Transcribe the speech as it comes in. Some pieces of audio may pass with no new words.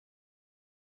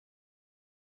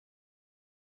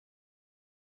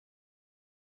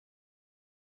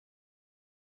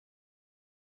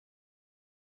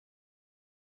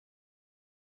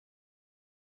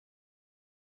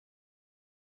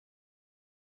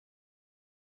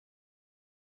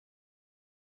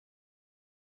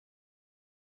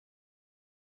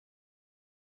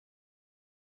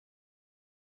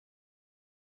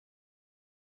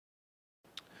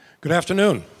Good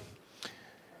afternoon.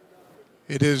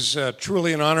 It is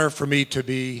truly an honor for me to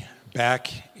be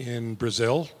back in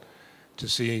Brazil to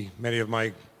see many of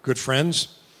my good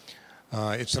friends.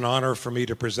 It's an honor for me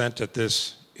to present at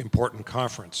this important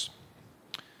conference.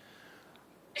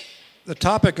 The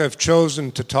topic I've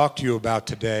chosen to talk to you about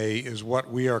today is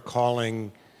what we are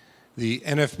calling the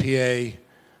NFPA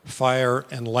Fire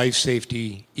and Life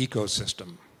Safety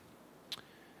Ecosystem.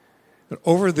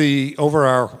 Over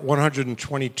our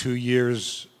 122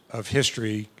 years of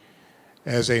history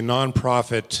as a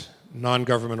nonprofit,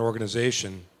 non-government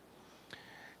organization,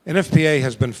 NFPA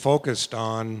has been focused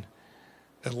on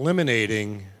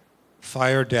eliminating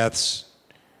fire deaths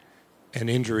and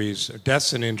injuries,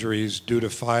 deaths and injuries due to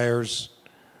fires,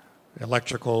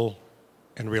 electrical,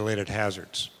 and related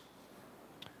hazards.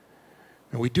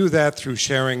 And we do that through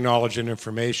sharing knowledge and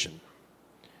information,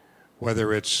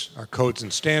 whether it's our codes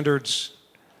and standards,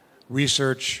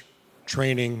 research,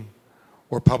 training,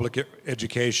 or public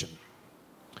education.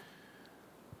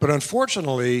 But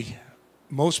unfortunately,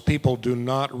 most people do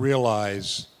not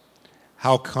realize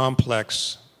how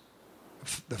complex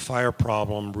the fire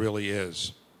problem really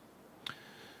is.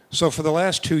 So for the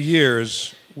last 2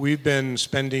 years, we've been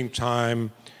spending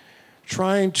time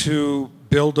trying to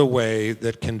build a way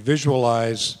that can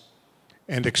visualize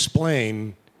and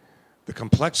explain the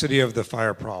complexity of the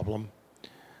fire problem,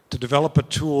 to develop a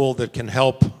tool that can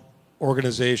help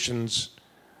organizations,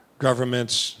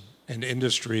 governments, and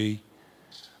industry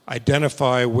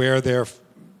identify where their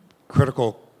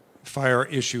critical fire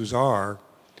issues are,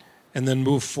 and then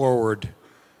move forward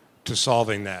to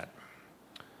solving that.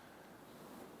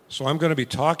 So I'm going to be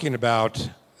talking about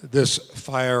this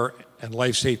fire and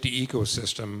life safety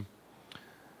ecosystem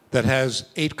that has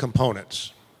 8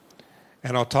 components.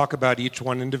 And I'll talk about each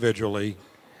one individually,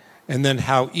 and then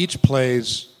how each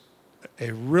plays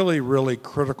a really, really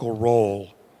critical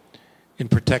role in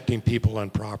protecting people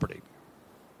and property.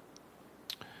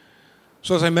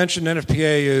 So as I mentioned,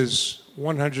 NFPA is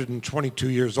 122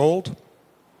 years old.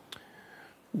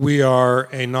 We are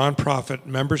a nonprofit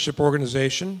membership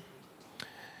organization,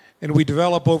 and we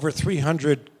develop over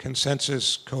 300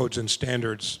 consensus codes and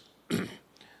standards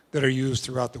that are used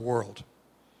throughout the world.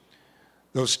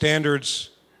 Those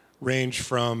standards range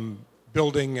from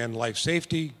building and life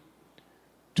safety,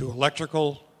 to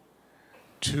electrical,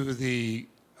 to the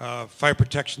fire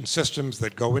protection systems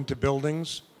that go into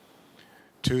buildings,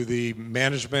 to the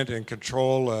management and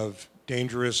control of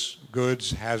dangerous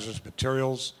goods, hazardous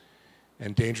materials,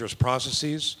 and dangerous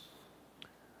processes,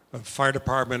 of fire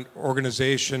department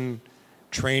organization,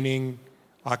 training,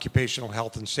 occupational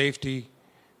health and safety,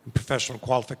 and professional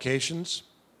qualifications,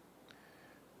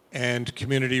 and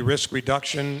community risk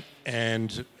reduction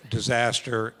and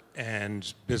disaster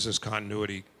and business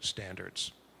continuity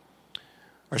standards.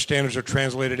 Our standards are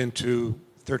translated into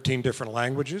 13 different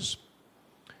languages,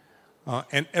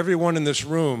 and everyone in this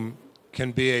room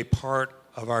can be a part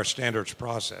of our standards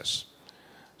process.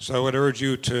 So I would urge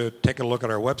you to take a look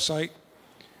at our website.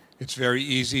 It's very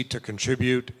easy to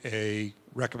contribute a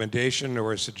recommendation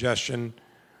or a suggestion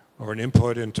or an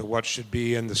input into what should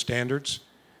be in the standards,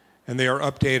 and they are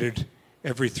updated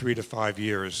every 3 to 5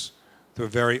 years through a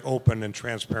very open and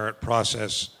transparent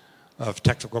process of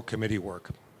technical committee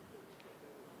work.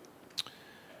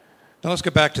 Now let's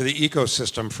get back to the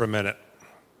ecosystem for a minute.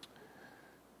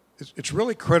 It's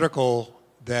really critical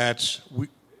that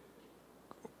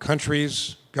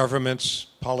countries, governments,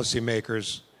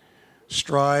 policymakers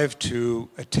strive to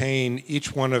attain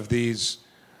each one of these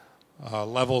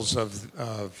levels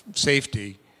of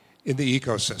safety in the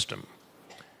ecosystem.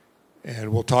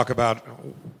 And we'll talk about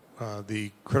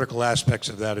the critical aspects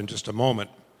of that in just a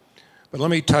moment. But let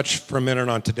me touch for a minute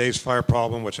on today's fire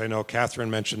problem, which I know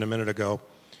Catherine mentioned a minute ago.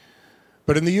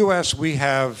 But in the US, we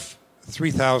have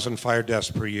 3,000 fire deaths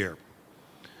per year.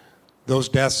 Those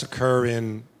deaths occur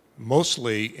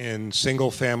mostly in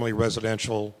single-family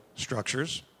residential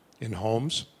structures, in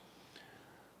homes.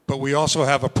 But we also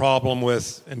have a problem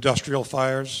with industrial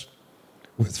fires,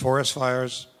 with forest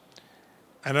fires.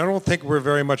 And I don't think we're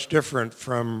very much different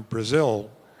from Brazil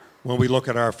when we look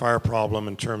at our fire problem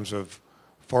in terms of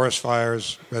forest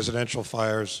fires, residential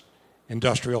fires,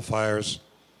 industrial fires.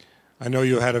 I know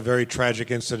you had a very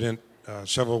tragic incident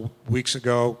several weeks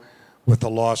ago with the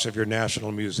loss of your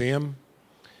National Museum.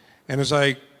 And as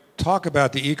I talk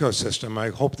about the ecosystem, I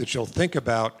hope that you'll think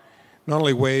about not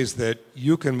only ways that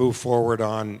you can move forward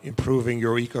on improving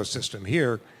your ecosystem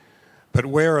here, but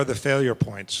where are the failure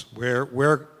points?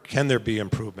 Where can there be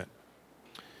improvement?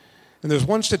 And there's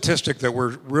one statistic that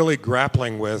we're really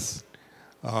grappling with,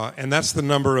 and that's the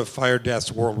number of fire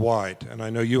deaths worldwide. And I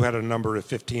know you had a number of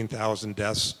 15,000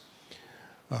 deaths.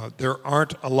 There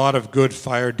aren't a lot of good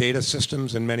fire data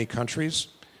systems in many countries,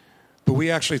 but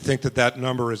we actually think that that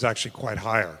number is actually quite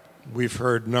higher. We've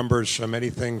heard numbers from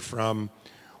anything from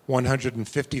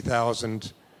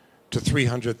 150,000 to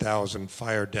 300,000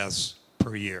 fire deaths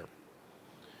per year.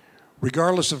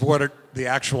 Regardless of what the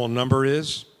actual number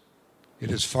is, it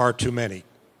is far too many.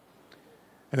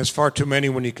 And it's far too many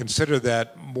when you consider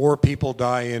that more people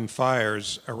die in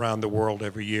fires around the world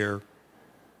every year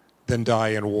than die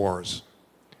in wars.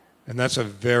 And that's a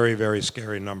very, very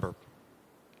scary number.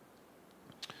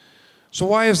 So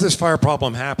why is this fire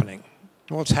problem happening?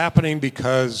 Well, it's happening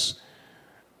because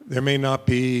there may not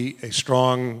be a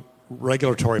strong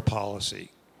regulatory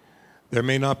policy. There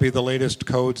may not be the latest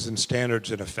codes and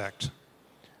standards in effect.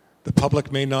 The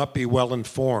public may not be well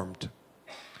informed.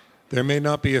 There may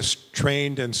not be a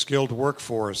trained and skilled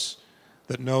workforce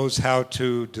that knows how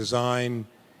to design,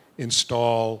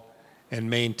 install, and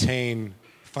maintain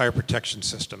fire protection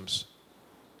systems.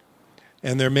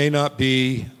 And there may not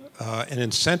be an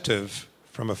incentive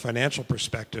from a financial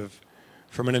perspective,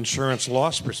 from an insurance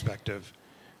loss perspective,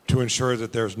 to ensure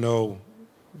that there's no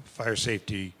fire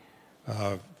safety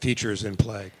features in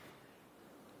play.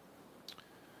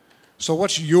 So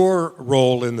what's your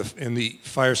role in the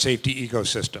fire safety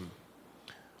ecosystem?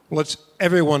 Well, it's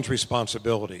everyone's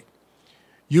responsibility.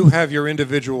 You have your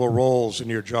individual roles in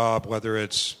your job, whether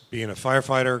it's being a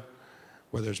firefighter,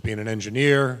 whether it's being an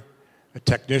engineer, a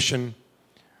technician,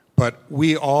 but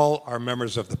we all are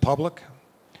members of the public.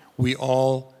 We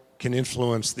all can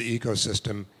influence the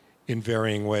ecosystem in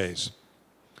varying ways.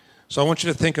 So I want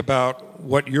you to think about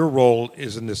what your role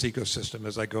is in this ecosystem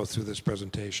as I go through this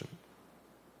presentation.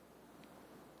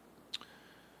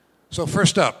 So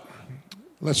first up,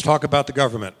 let's talk about the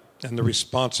government and the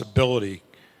responsibility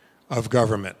of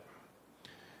government.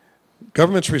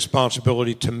 Government's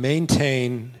responsibility to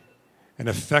maintain an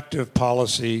effective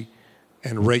policy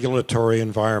and regulatory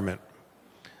environment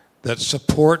that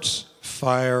supports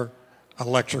fire,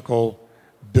 electrical,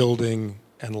 building,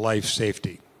 and life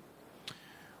safety.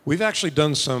 We've actually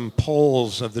done some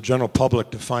polls of the general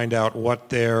public to find out what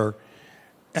their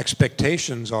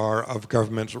expectations are of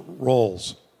government's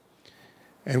roles.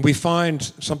 And we find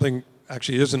something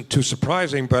actually isn't too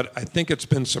surprising, but I think it's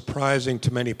been surprising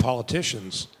to many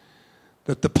politicians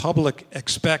that the public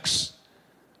expects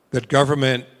that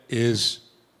government is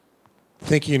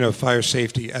thinking of fire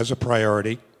safety as a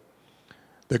priority.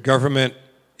 The government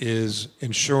is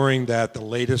ensuring that the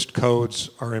latest codes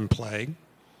are in play,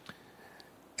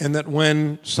 and that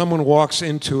when someone walks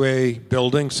into a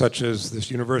building, such as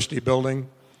this university building,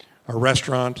 a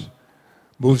restaurant,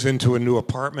 moves into a new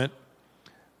apartment,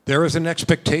 there is an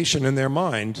expectation in their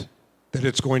mind that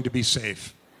it's going to be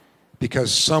safe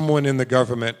because someone in the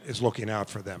government is looking out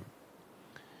for them.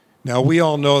 Now, we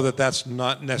all know that that's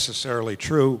not necessarily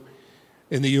true.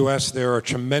 In the US, there are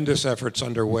tremendous efforts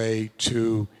underway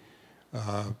to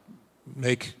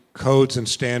make codes and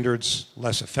standards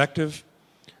less effective,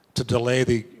 to delay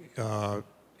the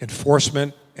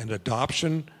enforcement and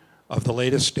adoption of the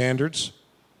latest standards.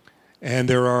 And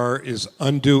there is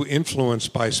undue influence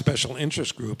by special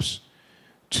interest groups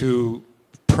to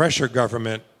pressure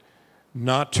government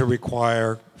not to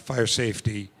require fire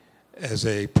safety as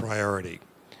a priority.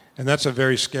 And that's a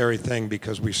very scary thing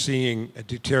because we're seeing a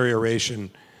deterioration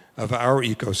of our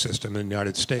ecosystem in the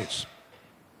United States.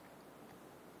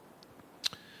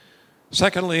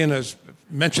 Secondly, and as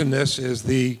mentioned this, is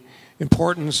the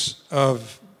importance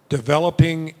of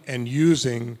developing and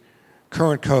using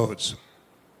current codes.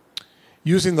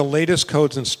 Using the latest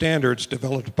codes and standards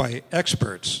developed by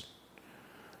experts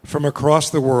from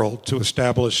across the world to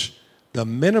establish the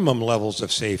minimum levels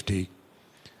of safety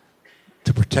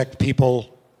to protect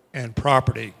people and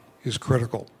property is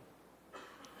critical.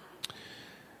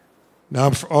 Now,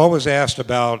 I'm always asked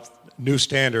about new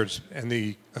standards, and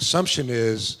the assumption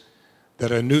is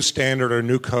that a new standard or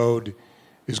new code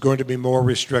is going to be more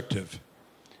restrictive.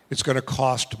 It's going to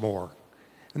cost more.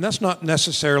 And that's not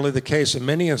necessarily the case. In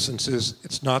many instances,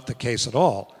 it's not the case at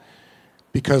all,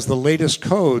 because the latest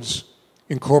codes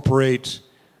incorporate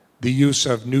the use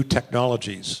of new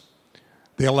technologies.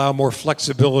 They allow more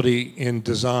flexibility in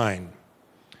design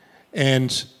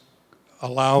and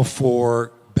allow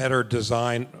for better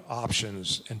design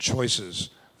options and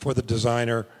choices for the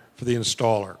designer, for the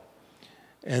installer.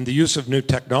 And the use of new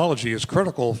technology is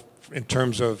critical in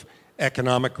terms of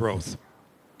economic growth.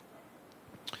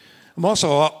 I'm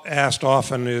also asked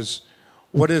often is,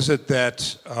 what is it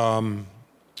that,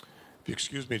 if you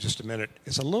excuse me just a minute,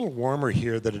 it's a little warmer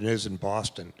here than it is in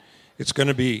Boston. It's going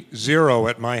to be 0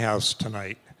 at my house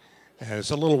tonight, and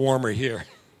it's a little warmer here.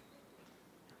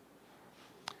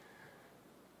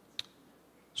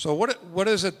 So what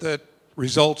is it that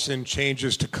results in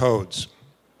changes to codes?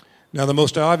 Now, the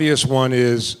most obvious one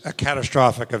is a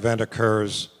catastrophic event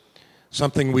occurs,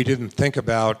 something we didn't think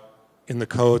about in the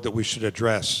code that we should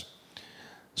address.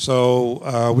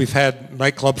 So we've had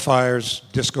nightclub fires,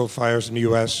 disco fires in the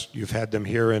US. You've had them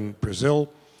here in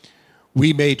Brazil.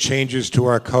 We made changes to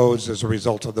our codes as a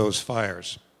result of those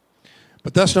fires.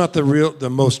 But that's not the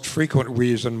most frequent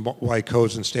reason why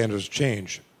codes and standards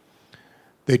change.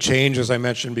 They change, as I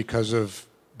mentioned, because of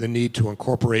the need to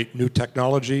incorporate new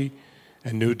technology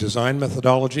and new design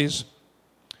methodologies.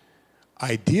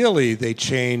 Ideally, they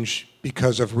change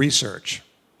because of research.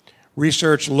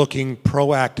 Research looking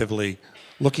proactively,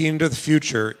 looking into the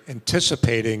future,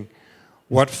 anticipating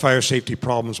what fire safety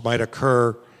problems might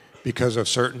occur because of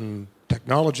certain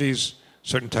technologies,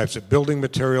 certain types of building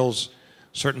materials,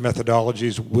 certain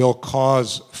methodologies will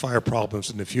cause fire problems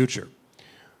in the future.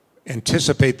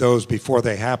 Anticipate those before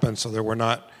they happen so that we're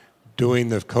not doing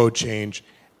the code change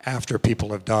after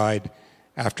people have died,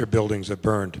 after buildings have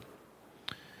burned.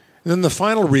 And then the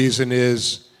final reason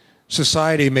is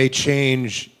society may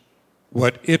change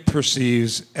what it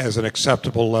perceives as an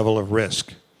acceptable level of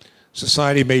risk.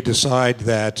 Society may decide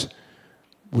that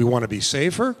we want to be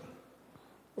safer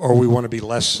or we want to be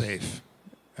less safe.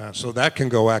 So that can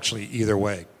go actually either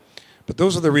way. But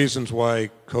those are the reasons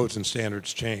why codes and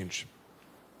standards change.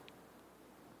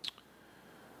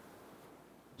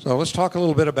 So let's talk a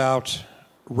little bit about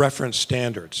reference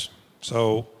standards.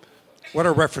 So what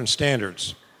are reference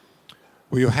standards?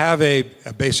 Well, you have a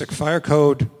basic fire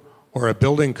code or a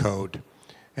building code,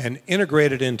 and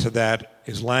integrated into that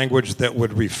is language that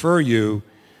would refer you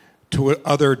to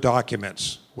other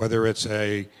documents, whether it's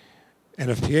a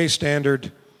NFPA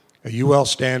standard, a UL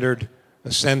standard,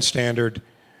 a SEN standard,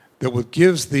 that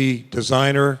gives the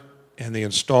designer and the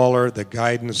installer the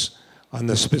guidance on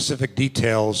the specific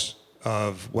details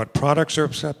of what products are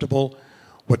acceptable,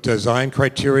 what design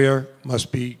criteria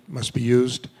must be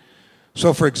used.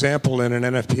 So for example, in an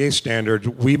NFPA standard,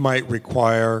 we might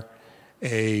require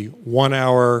a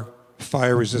 1-hour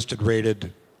fire-resisted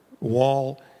rated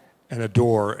wall and a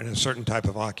door and a certain type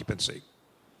of occupancy.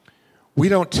 We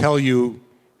don't tell you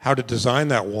how to design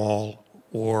that wall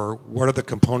or what are the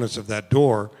components of that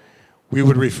door. We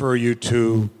would refer you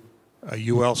to a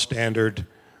UL standard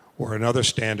or another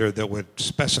standard that would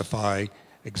specify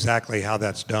exactly how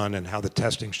that's done and how the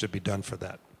testing should be done for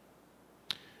that.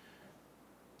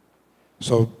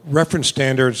 So reference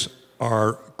standards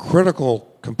are a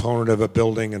critical component of a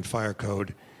building and fire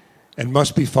code and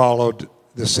must be followed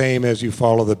the same as you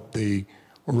follow the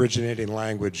originating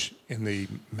language in the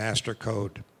master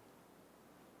code.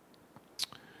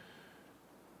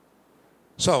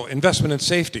 So investment in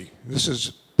safety. This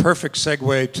is a perfect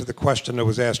segue to the question that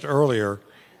was asked earlier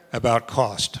about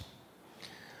cost.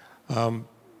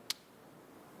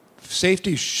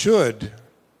 Safety should,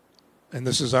 and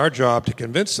this is our job to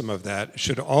convince them of that,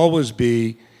 should always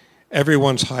be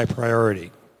everyone's high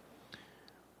priority.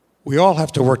 We all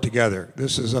have to work together.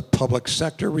 This is a public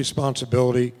sector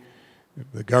responsibility.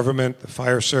 The government, the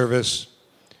fire service,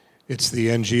 it's the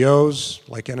NGOs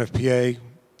like NFPA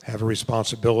have a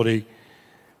responsibility,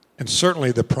 and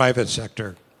certainly the private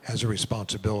sector has a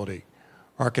responsibility.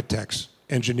 Architects,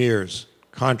 engineers,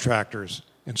 contractors,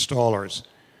 installers.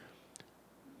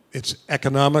 It's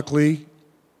economically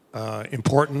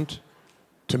important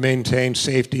to maintain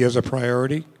safety as a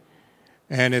priority,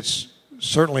 and it's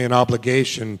certainly an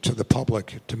obligation to the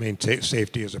public to maintain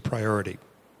safety as a priority.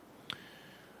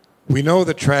 We know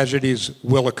that tragedies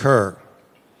will occur,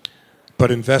 but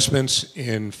investments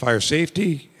in fire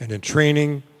safety and in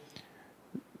training,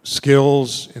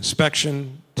 skills,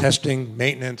 inspection, testing,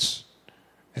 maintenance,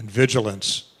 and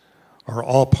vigilance are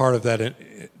all part of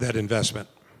that investment.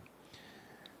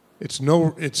 It's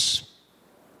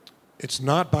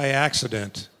not by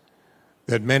accident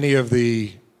that many of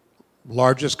the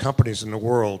largest companies in the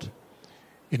world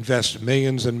invest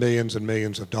millions and millions and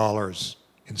millions of dollars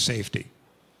in safety.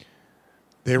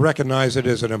 They recognize it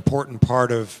as an important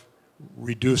part of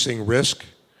reducing risk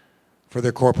for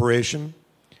their corporation.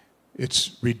 It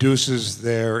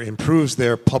improves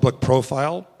their public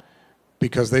profile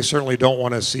because they certainly don't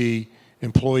want to see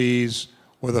employees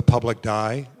or the public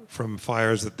die from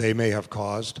fires that they may have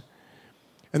caused.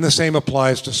 And the same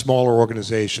applies to smaller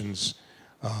organizations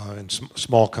and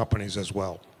small companies as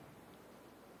well.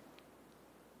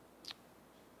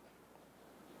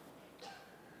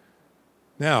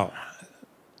 Now,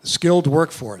 skilled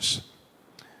workforce.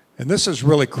 And this is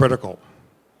really critical.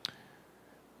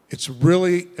 It's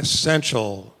really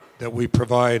essential that we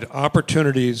provide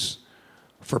opportunities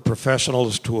for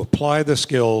professionals to apply the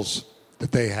skills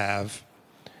that they have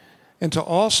and to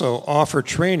also offer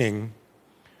training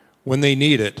when they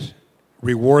need it,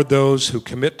 reward those who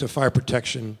commit to fire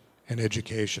protection and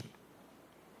education.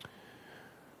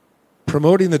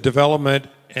 Promoting the development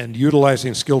and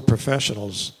utilizing skilled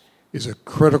professionals is a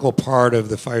critical part of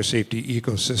the fire safety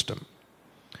ecosystem.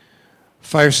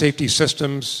 Fire safety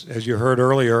systems, as you heard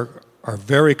earlier, are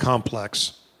very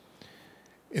complex.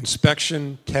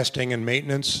 Inspection, testing, and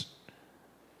maintenance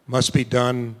must be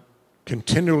done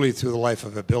continually through the life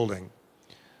of a building.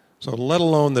 So let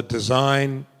alone the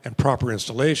design and proper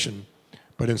installation,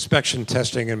 but inspection,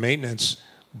 testing, and maintenance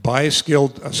by a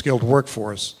skilled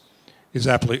workforce is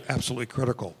absolutely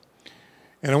critical.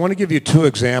 And I want to give you two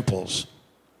examples,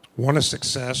 one a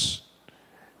success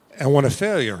and one a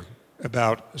failure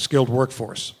about a skilled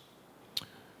workforce.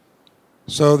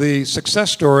 So the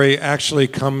success story actually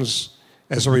comes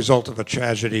as a result of a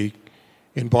tragedy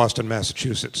in Boston,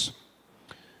 Massachusetts.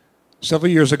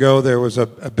 Several years ago, there was a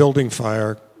building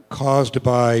fire caused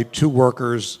by two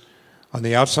workers on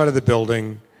the outside of the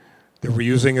building that were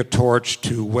using a torch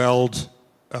to weld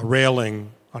a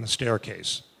railing on a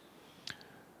staircase.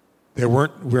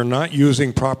 We're not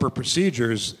using proper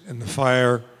procedures, and the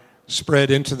fire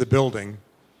spread into the building.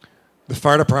 The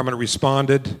fire department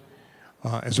responded.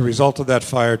 As a result of that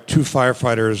fire, 2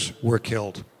 firefighters were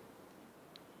killed.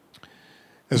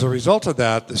 As a result of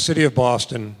that, the city of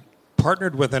Boston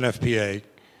partnered with NFPA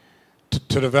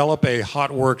to develop a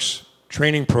hot works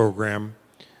training program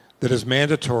that is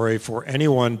mandatory for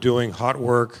anyone doing hot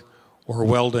work or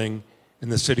welding in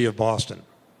the city of Boston.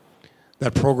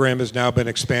 That program has now been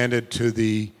expanded to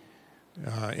the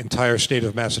entire state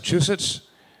of Massachusetts,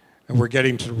 and we're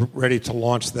getting ready to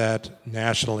launch that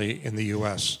nationally in the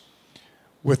US,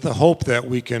 with the hope that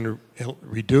we can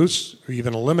reduce or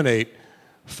even eliminate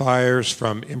fires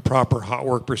from improper hot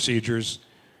work procedures,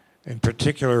 in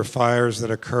particular fires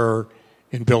that occur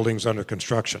in buildings under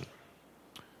construction.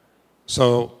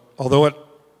 So, although it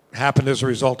happened as a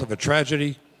result of a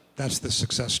tragedy, that's the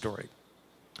success story.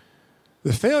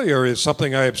 The failure is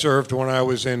something I observed when I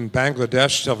was in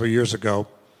Bangladesh several years ago.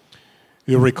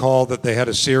 You'll recall that they had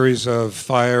a series of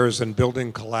fires and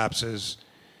building collapses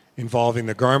involving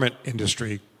the garment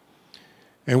industry.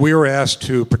 And we were asked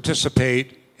to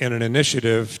participate in an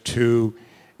initiative to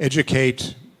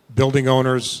educate building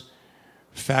owners,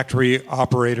 factory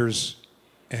operators,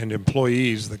 and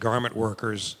employees, the garment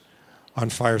workers, on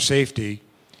fire safety,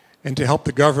 and to help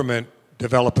the government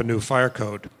develop a new fire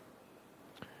code.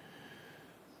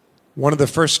 One of the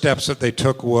first steps that they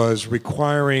took was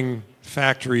requiring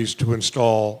factories to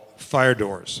install fire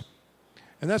doors.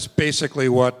 And that's basically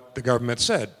what the government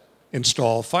said,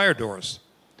 install fire doors.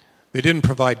 They didn't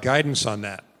provide guidance on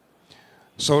that.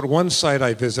 So at one site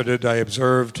I visited, I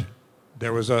observed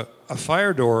there was a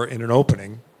fire door in an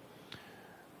opening,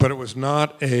 but it was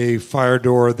not a fire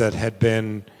door that had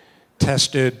been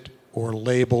tested or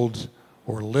labeled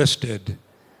or listed,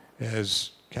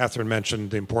 as Catherine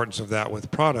mentioned the importance of that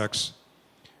with products.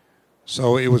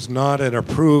 So it was not an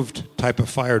approved type of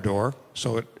fire door,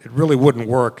 so it really wouldn't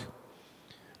work.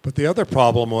 But the other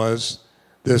problem was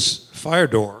this fire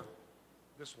door,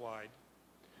 this wide,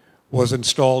 was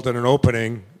installed in an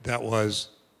opening that was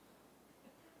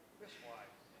this wide.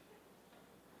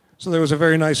 So there was a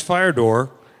very nice fire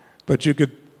door, but you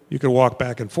could walk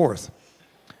back and forth.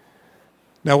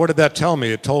 Now, what did that tell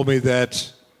me? It told me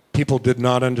that people did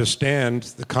not understand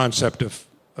the concept of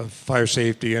fire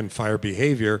safety and fire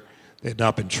behavior. They had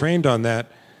not been trained on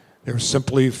that. They were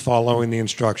simply following the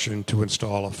instruction to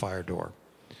install a fire door.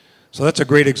 So that's a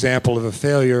great example of a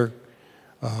failure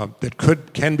that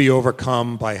can be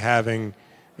overcome by having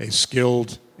a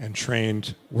skilled and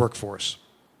trained workforce.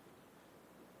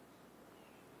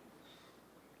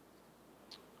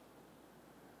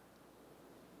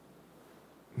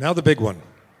 Now the big one,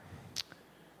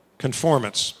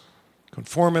 conformance.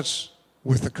 Conformance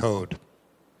with the code.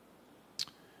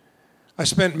 I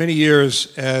spent many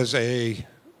years as a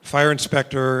fire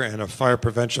inspector and a fire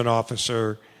prevention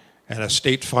officer and a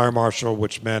state fire marshal,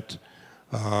 which meant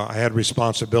I had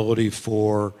responsibility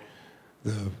for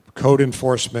the code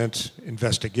enforcement,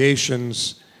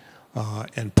 investigations,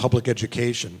 and public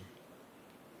education.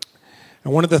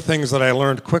 And one of the things that I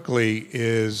learned quickly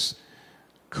is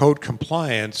code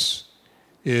compliance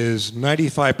is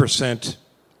 95%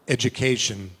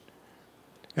 education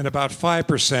and about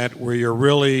 5% where you're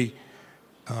really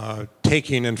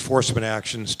taking enforcement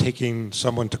actions, taking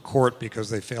someone to court because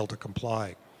they failed to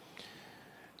comply.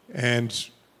 And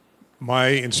my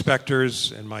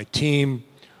inspectors and my team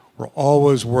were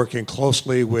always working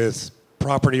closely with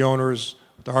property owners,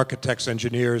 with architects,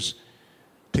 engineers,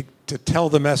 to tell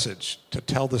the message, to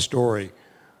tell the story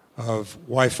of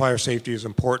why fire safety is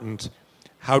important.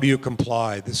 How do you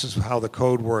comply? This is how the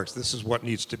code works. This is what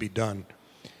needs to be done.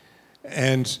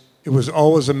 And it was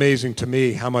always amazing to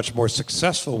me how much more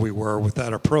successful we were with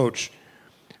that approach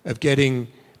of getting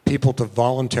people to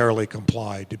voluntarily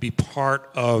comply, to be part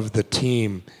of the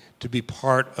team, to be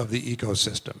part of the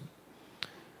ecosystem.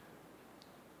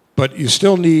 But you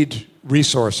still need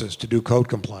resources to do code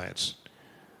compliance.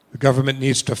 The government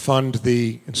needs to fund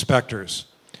the inspectors.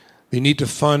 They need to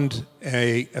fund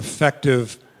an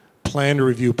effective plan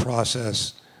review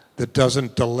process that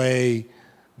doesn't delay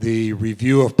the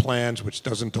review of plans, which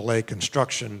doesn't delay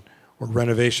construction or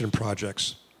renovation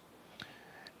projects.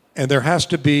 And there has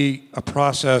to be a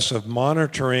process of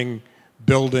monitoring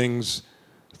buildings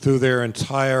through their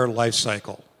entire life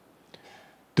cycle.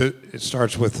 It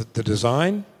starts with the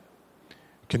design,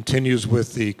 continues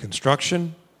with the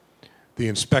construction, the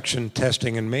inspection,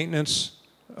 testing, and maintenance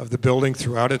of the building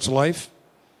throughout its life.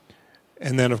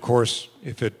 And then, of course,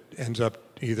 if it ends up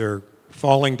either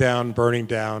falling down, burning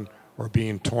down, or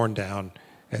being torn down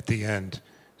at the end,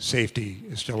 safety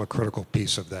is still a critical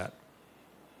piece of that.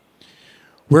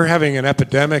 We're having an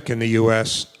epidemic in the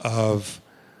US of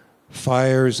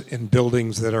fires in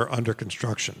buildings that are under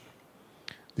construction.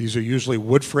 These are usually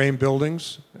wood frame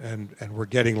buildings, and we're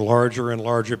getting larger and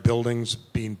larger buildings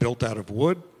being built out of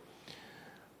wood.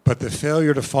 But the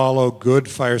failure to follow good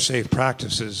fire safe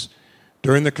practices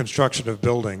during the construction of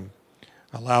building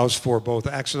allows for both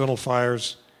accidental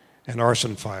fires and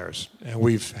arson fires. And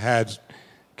we've had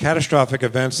catastrophic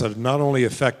events that have not only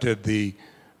affected the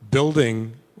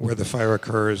building where the fire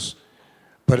occurs,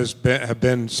 but have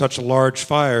been such large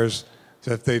fires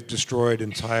that they've destroyed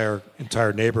entire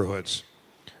neighborhoods.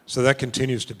 So that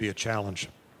continues to be a challenge.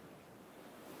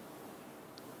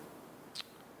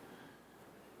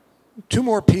 Two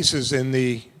more pieces in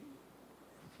the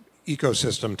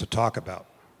ecosystem to talk about.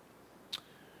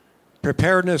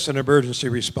 Preparedness and emergency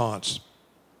response.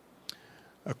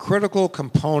 A critical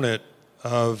component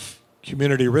of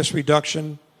community risk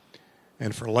reduction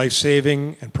and for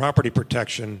life-saving and property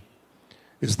protection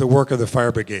is the work of the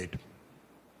fire brigade.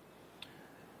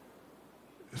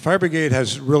 The fire brigade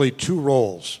has really two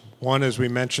roles. One, as we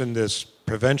mentioned, this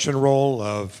prevention role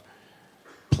of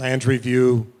plans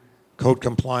review, code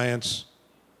compliance,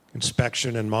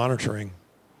 inspection, and monitoring.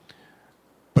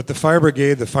 But the fire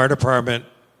brigade, the fire department,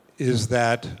 is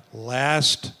that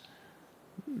last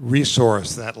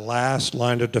resource, that last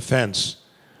line of defense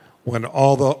when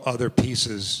all the other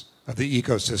pieces of the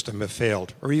ecosystem have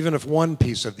failed, or even if one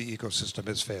piece of the ecosystem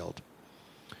has failed.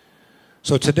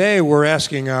 So today we're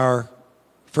asking our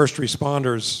first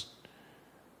responders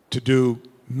to do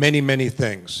many, many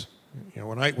things. You know,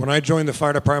 when I joined the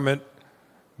fire department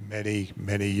many,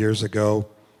 many years ago,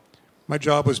 my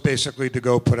job was basically to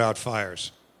go put out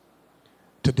fires.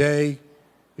 Today,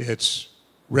 it's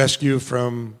rescue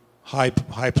from high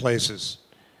places.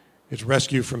 It's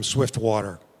rescue from swift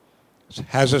water. It's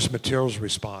hazardous materials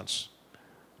response,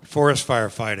 forest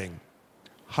firefighting,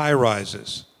 high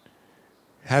rises,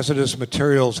 hazardous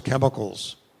materials,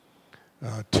 chemicals,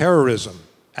 terrorism,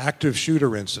 active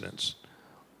shooter incidents,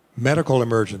 medical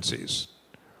emergencies,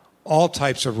 all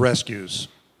types of rescues.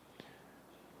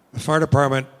 The fire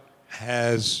department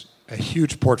has a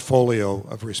huge portfolio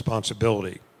of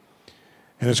responsibility,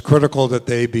 and it's critical that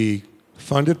they be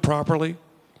funded properly,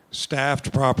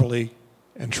 staffed properly,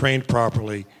 and trained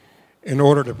properly in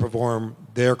order to perform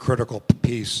their critical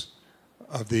piece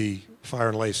of the fire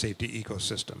and life safety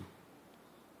ecosystem.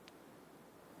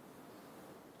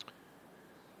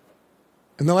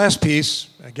 And the last piece,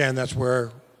 again, that's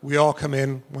where we all come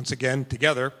in once again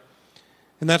together,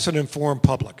 and that's an informed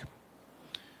public.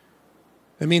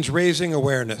 It means raising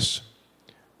awareness,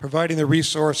 providing the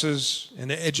resources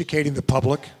and educating the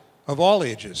public of all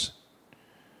ages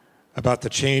about the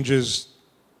changes,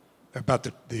 about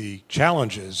the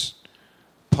challenges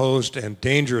posed and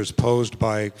dangers posed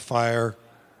by fire,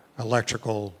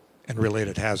 electrical, and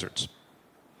related hazards.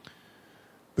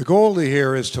 The goal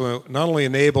here is to not only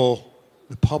enable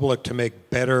the public to make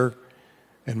better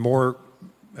and more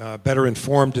better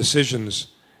informed decisions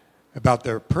about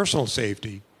their personal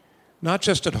safety, not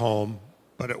just at home,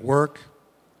 but at work,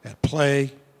 at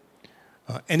play,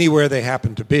 anywhere they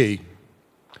happen to be.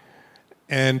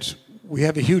 And we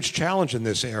have a huge challenge in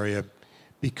this area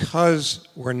because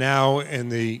we're now in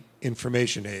the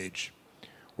information age.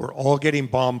 We're all getting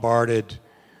bombarded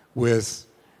with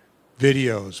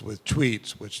videos, with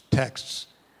tweets, with texts.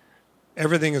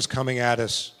 Everything is coming at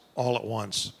us all at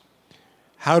once.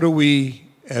 How do we,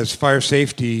 as fire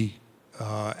safety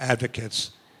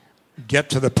advocates, get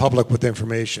to the public with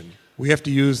information? We have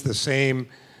to use the same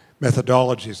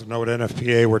methodologies. I know at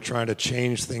NFPA we're trying to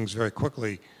change things very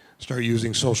quickly, start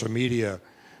using social media,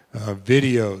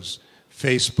 videos,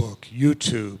 Facebook,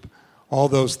 YouTube, all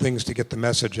those things to get the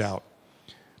message out.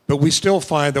 But we still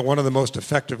find that one of the most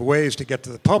effective ways to get to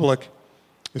the public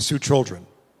is through children.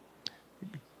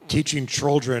 Teaching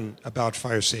children about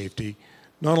fire safety,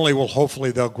 not only will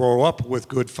hopefully they'll grow up with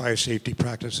good fire safety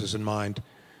practices in mind,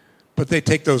 but they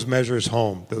take those measures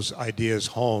home, those ideas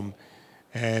home,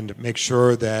 and make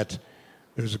sure that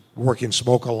there's working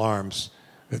smoke alarms,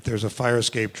 that there's a fire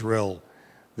escape drill,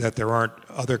 that there aren't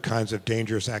other kinds of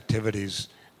dangerous activities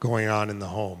going on in the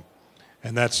home.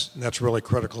 And that's really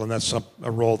critical, and that's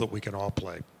a role that we can all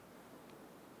play.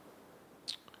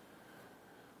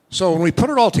 So when we put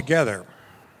it all together,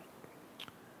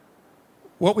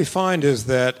 what we find is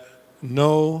that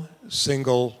no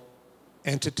single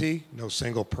entity, no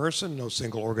single person, no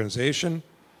single organization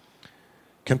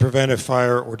can prevent a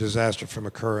fire or disaster from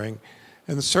occurring,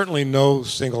 and there's certainly no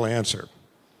single answer.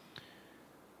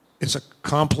 It's a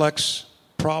complex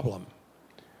problem,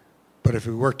 but if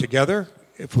we work together,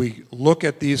 if we look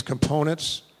at these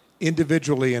components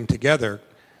individually and together,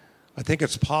 I think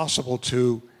it's possible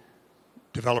to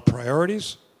develop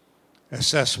priorities,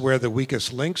 assess where the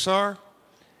weakest links are,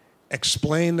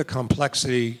 explain the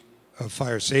complexity of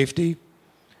fire safety,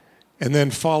 and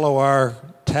then follow our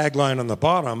tagline on the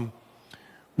bottom,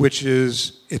 which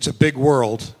is, it's a big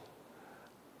world,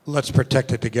 let's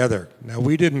protect it together. Now,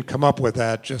 we didn't come up with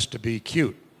that just to be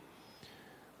cute.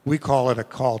 We call it a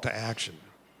call to action.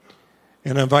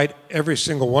 And I invite every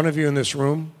single one of you in this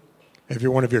room, every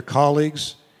one of your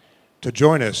colleagues, to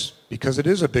join us, because it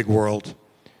is a big world,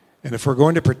 and if we're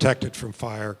going to protect it from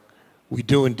fire, we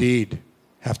do indeed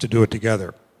have to do it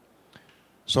together.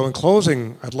 So in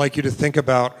closing, I'd like you to think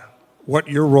about what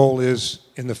your role is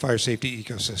in the fire safety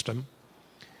ecosystem,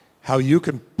 how you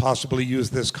can possibly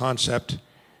use this concept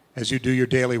as you do your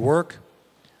daily work,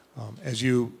 as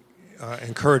you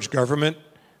encourage government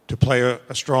to play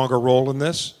a stronger role in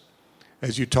this,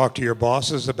 as you talk to your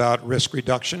bosses about risk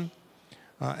reduction,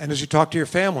 and as you talk to your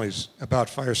families about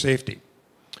fire safety.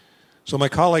 So my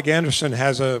colleague Anderson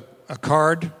has a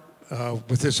card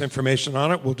with this information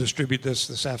on it. We'll distribute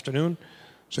this afternoon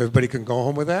so everybody can go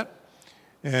home with that.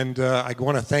 And I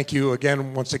want to thank you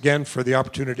again, once again, for the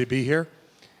opportunity to be here,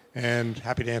 and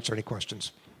happy to answer any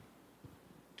questions.